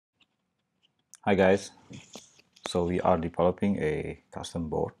Hi guys, so we are developing a custom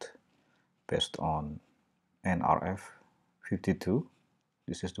board based on nRF52840.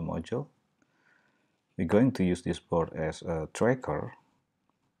 This is the module. We're going to use this board as a tracker,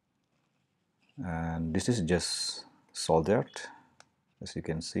 and this is just soldered. As you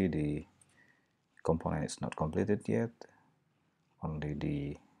can see, the component is not completed yet, only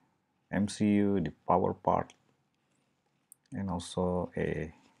the MCU, the power part, and also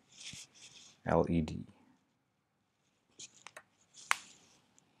a LED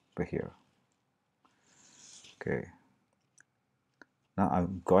over here. Okay, now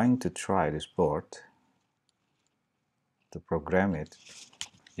I'm going to try this board to program it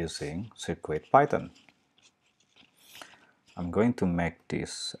using circuit Python. I'm going to make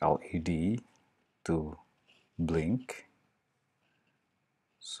this LED to blink,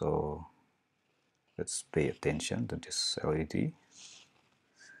 so let's pay attention to this LED.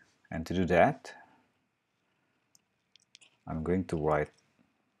 And to do that, I'm going to write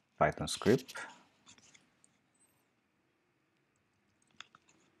Python script.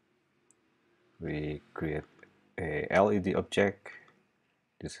 We create a LED object.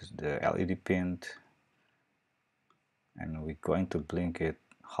 This is the LED pin, and we're going to blink it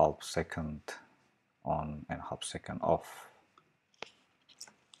half second on and half second off.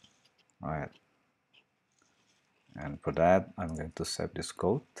 Alright, and for that I'm going to save this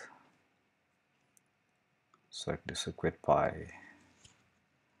code. Select the circuit by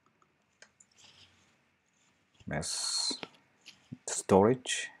mesh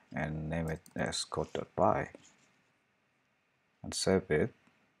storage and name it as code.py and save it,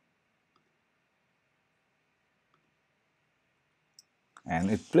 and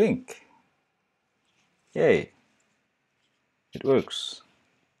it blink. Yay, it works.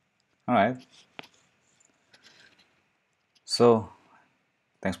 Alright, so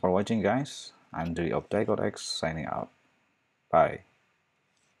thanks for watching guys. I'm the X signing out. Bye.